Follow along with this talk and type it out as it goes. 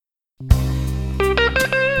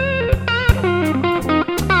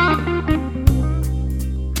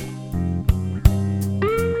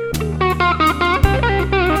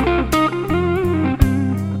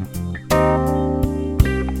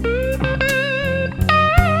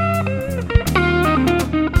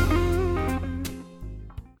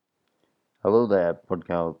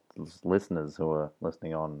podcast listeners who are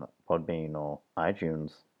listening on Podbean or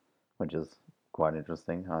iTunes, which is quite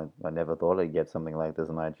interesting. I never thought I'd get something like this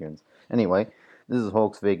on iTunes. Anyway, this is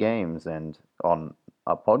Hawks v Games, and on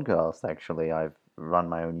a podcast, actually, I've run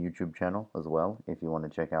my own YouTube channel as well. If you want to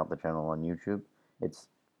check out the channel on YouTube, it's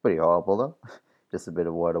pretty horrible though. Just a bit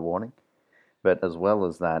of word of warning. But as well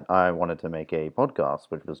as that, I wanted to make a podcast,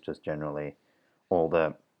 which was just generally all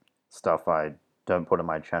the stuff I don't put on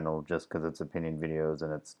my channel just because it's opinion videos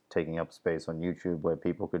and it's taking up space on YouTube where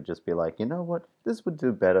people could just be like, you know what, this would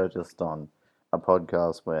do better just on a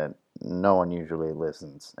podcast where no one usually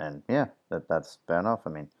listens. And yeah, that's fair enough. I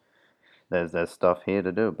mean, there's stuff here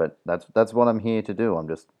to do, but that's what I'm here to do. I'm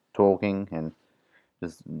just talking and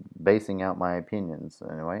just basing out my opinions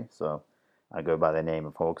anyway. So I go by the name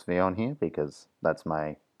of Hawksby on here because that's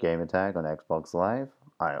my gamer tag on Xbox Live.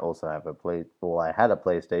 I also have I had a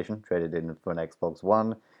PlayStation, traded in for an Xbox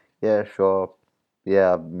One. Yeah, sure.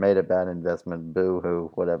 Yeah, made a bad investment. Boo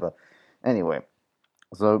hoo, whatever. Anyway,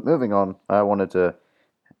 so moving on, I wanted to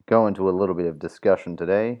go into a little bit of discussion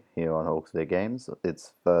today here on Hawksby Games.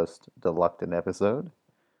 Its first deluxe episode.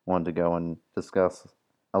 Wanted to go and discuss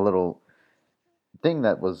a little thing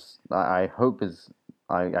that was I hope is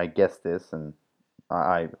I guess this and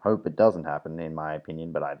I hope it doesn't happen in my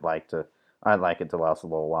opinion, but I'd like it to last a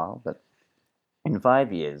little while. But in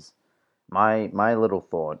 5 years, my little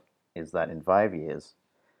thought is that in 5 years,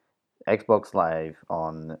 Xbox Live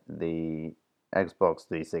on the Xbox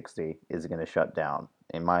 360 is going to shut down.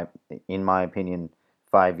 In my opinion,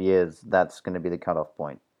 5 years that's going to be the cutoff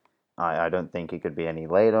point. I don't think it could be any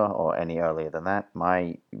later or any earlier than that.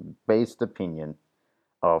 My based opinion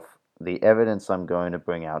of the evidence I'm going to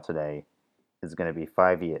bring out today is going to be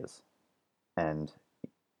 5 years. And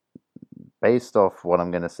based off what I'm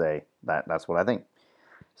going to say, that's what I think.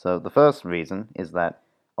 So the first reason is that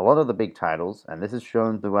a lot of the big titles, and this is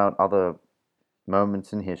shown throughout other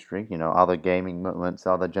moments in history, other gaming moments,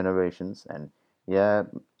 other generations, and yeah,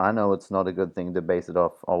 I know it's not a good thing to base it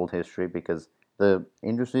off old history because the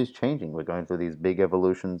industry is changing. We're going through these big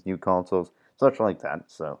evolutions, new consoles, such like that.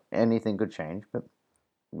 So anything could change, but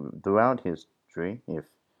throughout history, if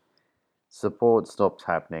support stops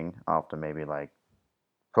happening after maybe like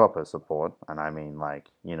proper support, and I mean like,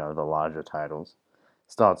 the larger titles,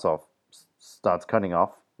 starts cutting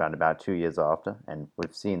off around about 2 years after, and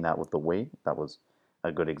we've seen that with the Wii. That was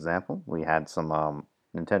a good example. We had some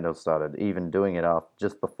Nintendo started even doing it off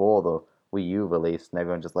just before the Wii U released, and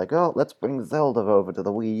everyone just like, oh, let's bring Zelda over to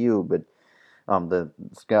the Wii U, but the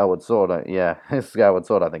Skyward Sword, yeah, Skyward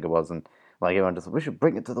Sword, I think it was, and like everyone just, we should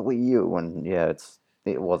bring it to the Wii U, and yeah,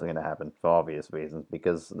 it wasn't going to happen for obvious reasons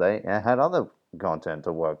because they had other content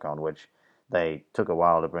to work on, which they took a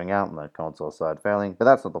while to bring out, and the console started failing. But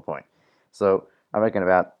that's not the point. So I reckon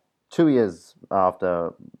about 2 years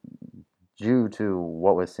after, due to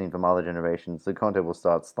what we've seen from other generations, the content will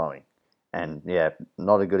start slowing. And yeah,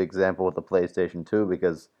 not a good example with the PlayStation 2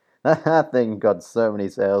 because that thing got so many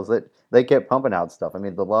sales that they kept pumping out stuff. I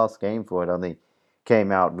mean, the last game for it only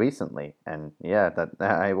came out recently, and yeah, that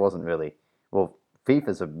it wasn't really well.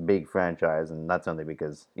 FIFA's a big franchise, and that's only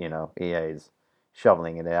because EA's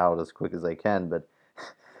shoveling it out as quick as they can. But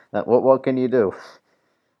what can you do?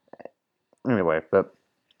 Anyway, but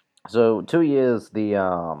so 2 years,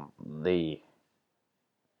 the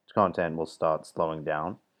content will start slowing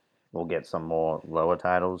down. We'll get some more lower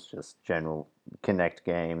titles, just general Connect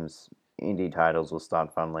games. Indie titles will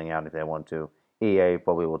start funneling out if they want to. EA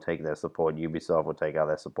probably will take their support. Ubisoft will take out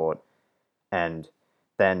their support. And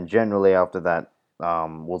then generally after that,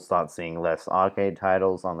 we'll start seeing less arcade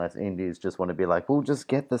titles unless indies just want to be like, we'll just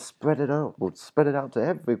get the spread it out. We'll spread it out to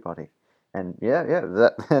everybody. And yeah,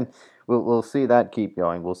 that and we'll see that keep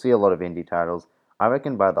going. We'll see a lot of indie titles. I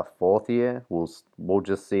reckon by the fourth year, we'll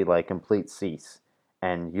just see like complete cease,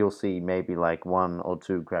 and you'll see maybe like one or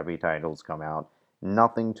two crappy titles come out.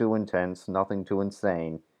 Nothing too intense, nothing too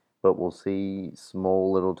insane, but we'll see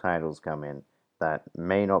small little titles come in that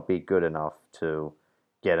may not be good enough to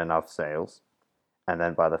get enough sales. And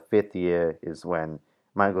then by the fifth year is when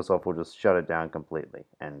Microsoft will just shut it down completely.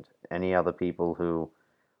 And any other people who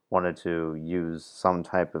wanted to use some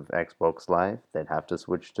type of Xbox Live, they'd have to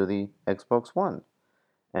switch to the Xbox One.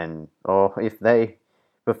 And or if they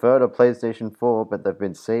preferred a PlayStation 4, but they've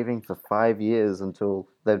been saving for 5 years until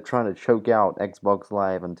they're trying to choke out Xbox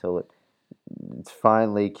Live until it's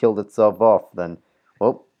finally killed itself off, then,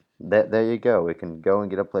 well, there you go. We can go and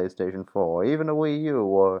get a PlayStation 4, or even a Wii U,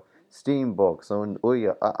 or Steam Box, or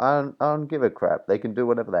yeah, I don't give a crap. They can do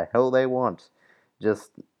whatever the hell they want.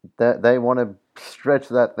 Just that they want to stretch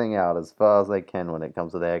that thing out as far as they can when it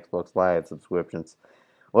comes to their Xbox Live subscriptions.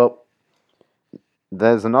 Well,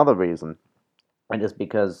 there's another reason, and it's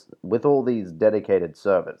because with all these dedicated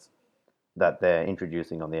servers that they're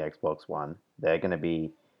introducing on the Xbox One, they're going to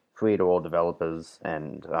be free to all developers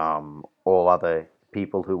and all other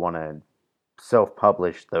people who want to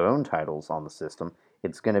self-publish their own titles on the system.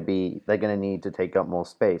 It's going to be they're going to need to take up more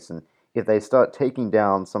space, and if they start taking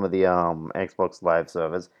down some of the Xbox Live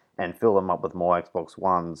servers and fill them up with more Xbox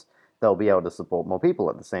Ones, they'll be able to support more people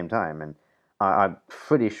at the same time. And I'm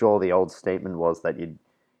pretty sure the old statement was that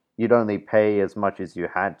you'd only pay as much as you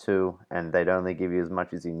had to, and they'd only give you as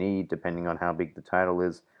much as you need, depending on how big the title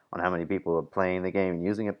is, on how many people are playing the game and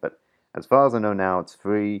using it. But as far as I know now, it's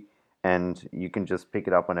free, and you can just pick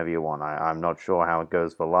it up whenever you want. I'm not sure how it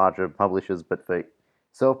goes for larger publishers, but for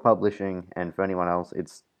self-publishing and for anyone else,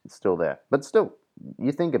 it's still there. But still,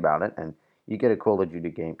 you think about it, and you get a Call of Duty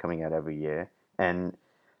game coming out every year, and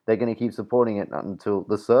they're going to keep supporting it until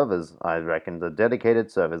the servers, I reckon, the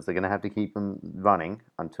dedicated servers, they're going to have to keep them running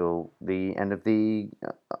until the end of the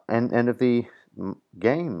end of the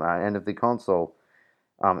game, end of the console,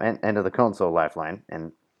 end of the console lifeline,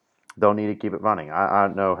 and they'll need to keep it running. I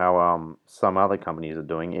don't know how some other companies are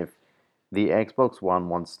doing. If the Xbox One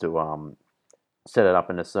wants to set it up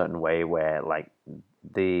in a certain way where like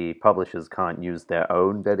the publishers can't use their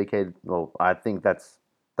own dedicated, well, I think that's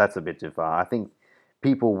a bit too far. I think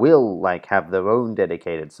people will like have their own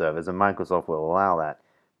dedicated servers, and Microsoft will allow that.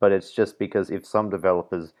 But it's just because if some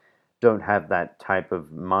developers don't have that type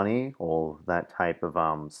of money or that type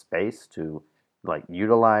of space to like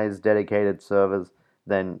utilize dedicated servers,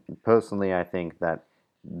 then personally I think that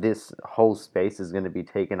this whole space is going to be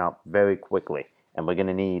taken up very quickly, and we're going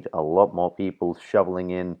to need a lot more people shoveling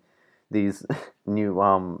in these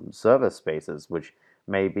new server spaces, which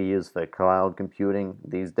may be used for cloud computing,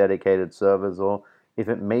 these dedicated servers, or if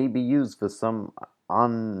it may be used for some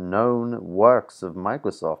unknown works of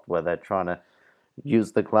Microsoft where they're trying to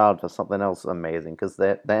use the cloud for something else amazing, because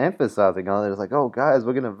they're emphasizing on it. It's like, oh guys,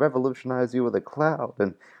 we're gonna revolutionize you with the cloud,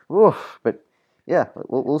 and but yeah,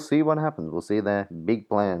 we'll see what happens. We'll see their big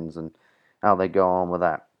plans and how they go on with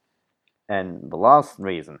that. And the last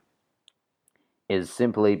reason is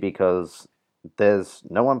simply because there's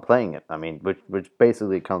no one playing it. I mean, which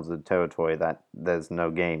basically comes with the territory that there's no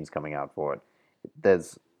games coming out for it.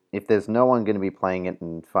 There's if there's no one going to be playing it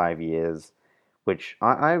in 5 years, which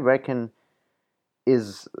I reckon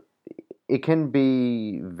is it can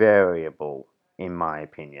be variable in my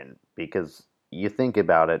opinion, because you think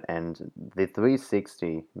about it, and the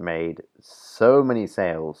 360 made so many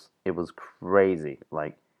sales, it was crazy.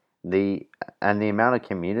 Like the and the amount of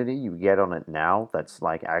community you get on it now that's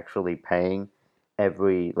like actually paying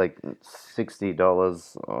every like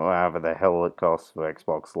 $60 or however the hell it costs for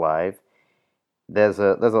Xbox Live. There's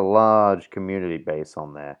a large community base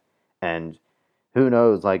on there, and who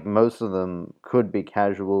knows, like most of them could be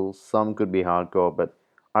casual, some could be hardcore, but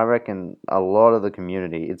I reckon a lot of the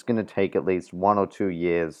community, it's going to take at least 1 or 2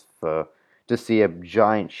 years for to see a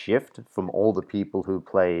giant shift from all the people who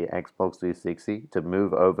play Xbox 360 to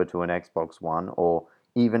move over to an Xbox One or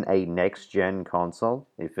even a next gen console,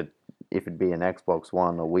 if it be an Xbox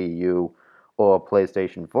One or Wii U or a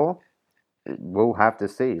PlayStation 4. We'll have to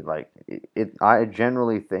see. Like I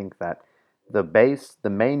generally think that the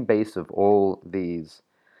main base of all these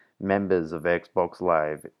members of Xbox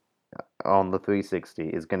Live on the 360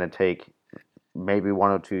 is going to take maybe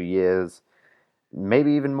 1 or 2 years,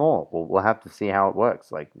 maybe even more. We'll have to see how it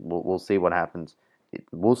works. Like we'll see what happens.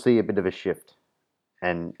 We'll see a bit of a shift,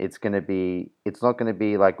 and it's not going to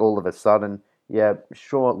be like all of a sudden. Yeah,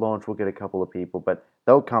 sure, at launch we'll get a couple of people, but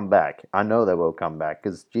they'll come back. I know they will come back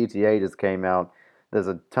because GTA just came out. There's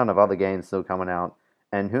a ton of other games still coming out,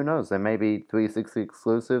 and who knows? There may be 360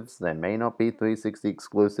 exclusives. There may not be 360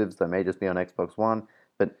 exclusives. They may just be on Xbox One.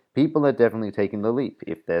 But people are definitely taking the leap.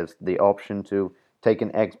 If there's the option to take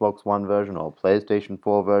an Xbox One version or PlayStation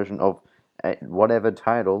 4 version of whatever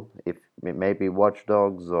title, if it may be Watch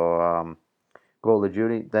Dogs or Call of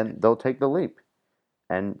Duty, then they'll take the leap.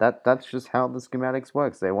 And that's just how the schematics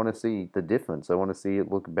works. They want to see the difference. They want to see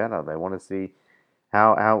it look better. They want to see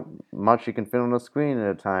how much you can fit on a screen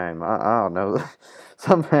at a time. I don't know,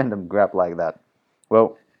 some random crap like that.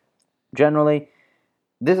 Well, generally,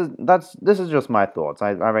 this is just my thoughts.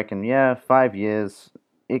 I reckon, yeah, 5 years.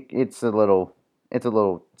 It's a little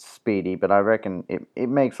speedy, but I reckon it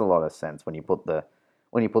makes a lot of sense when you put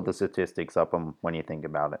the statistics up and when you think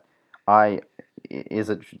about it. I is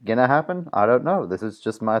it gonna happen? I don't know. This is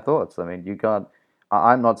just my thoughts. I mean, you can't.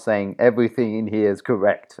 I'm not saying everything in here is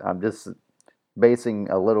correct. I'm just basing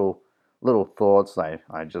a little thoughts I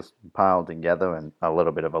just piled together, and a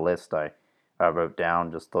little bit of a list I wrote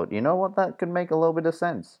down. Just thought, you know what, that could make a little bit of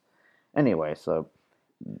sense. Anyway, so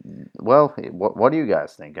Well, what do you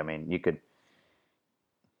guys think? I mean, you could.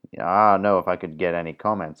 I don't know if I could get any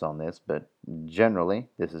comments on this, but generally,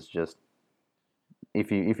 this is just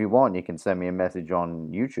if you want, you can send me a message on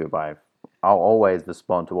YouTube. I'll always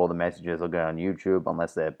respond to all the messages that go on YouTube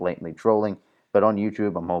unless they're blatantly trolling. But on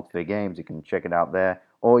YouTube, I'm Hulk for Games. You can check it out there,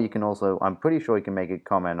 or you can also. I'm pretty sure you can make a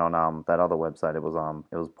comment on that other website. It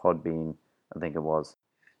was Podbean, I think it was.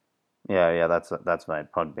 Yeah, that's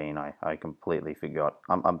right, Podbean. I completely forgot.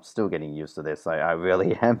 I'm still getting used to this. I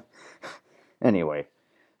really am. Anyway,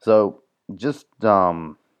 so just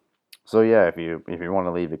so yeah, if you want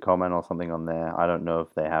to leave a comment or something on there, I don't know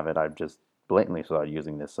if they have it. I've just blatantly started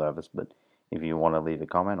using this service, but if you want to leave a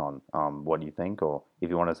comment on what do you think, or if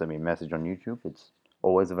you want to send me a message on YouTube, it's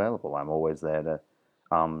always available. I'm always there to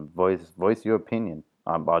voice your opinion.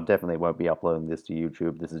 I definitely won't be uploading this to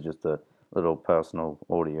YouTube. This is just a little personal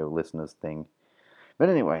audio listeners thing. But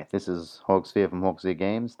anyway, this is Hogsphere from Hogsphere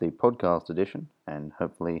Games, the podcast edition, and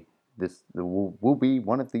hopefully this will be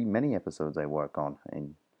one of the many episodes I work on,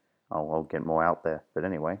 and I'll get more out there. But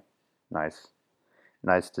anyway, nice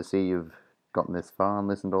to see you've gotten this far and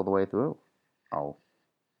listened all the way through. I'll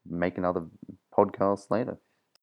make another podcast later.